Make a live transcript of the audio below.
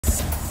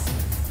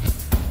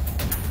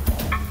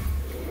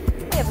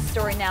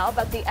story now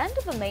about the end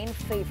of a Maine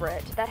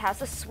favorite that has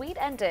a sweet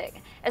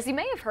ending. As you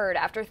may have heard,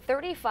 after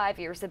 35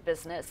 years of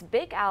business,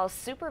 Big Al's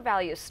Super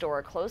Value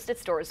store closed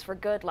its doors for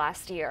good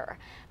last year.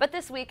 But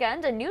this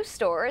weekend, a new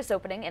store is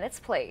opening in its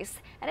place,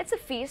 and it's a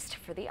feast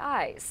for the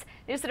eyes.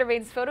 News Center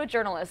Maine's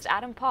photojournalist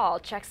Adam Paul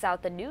checks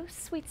out the new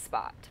sweet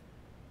spot.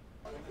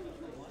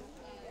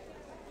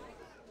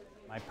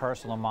 My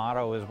personal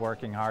motto is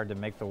working hard to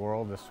make the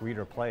world a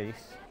sweeter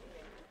place.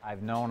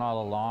 I've known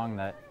all along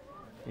that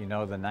the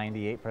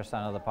 98%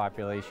 of the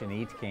population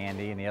eats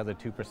candy and the other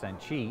 2%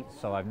 cheat,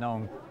 so I've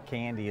known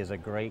candy is a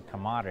great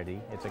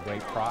commodity. It's a great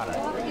product.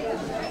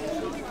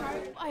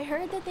 I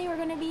heard that they were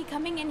going to be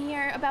coming in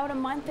here about a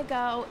month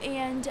ago,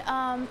 and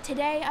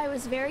today I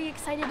was very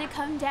excited to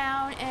come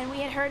down, and we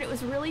had heard it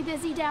was really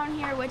busy down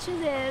here, which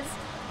it is,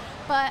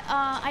 but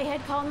I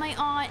had called my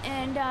aunt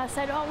and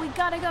said, oh, we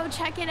gotta go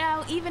check it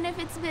out, even if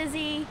it's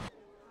busy.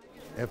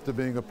 After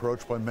being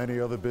approached by many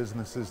other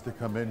businesses to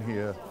come in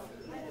here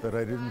that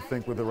I didn't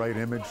think were the right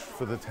image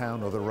for the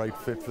town or the right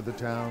fit for the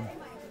town,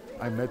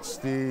 I met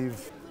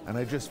Steve, and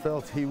I just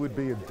felt he would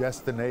be a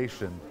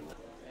destination.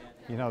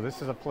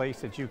 This is a place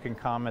that you can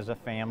come as a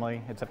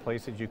family. It's a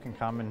place that you can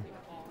come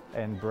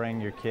and bring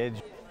your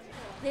kids.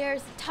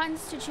 There's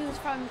tons to choose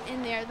from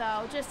in there,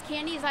 though. Just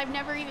candies I've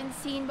never even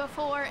seen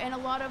before, and a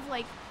lot of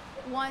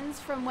ones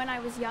from when I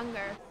was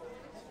younger.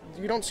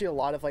 You don't see a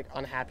lot of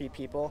unhappy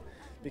people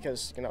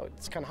because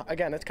it's kind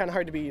of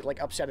hard to be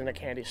upset in a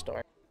candy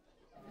store.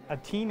 A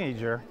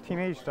teenage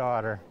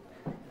daughter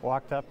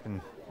walked up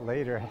and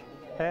laid her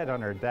head on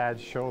her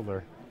dad's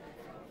shoulder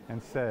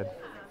and said,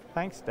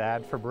 "Thanks,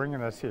 Dad, for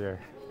bringing us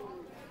here."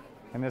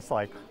 And it's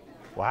like,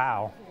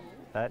 wow,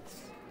 that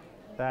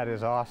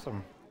is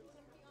awesome.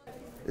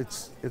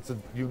 It's a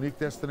unique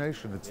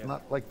destination. It's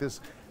not like this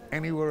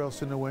anywhere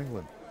else in New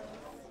England.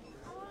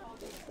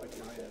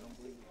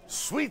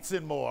 Sweetz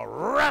and More,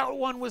 Route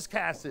 1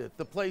 Wiscasset,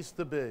 the place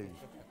to be.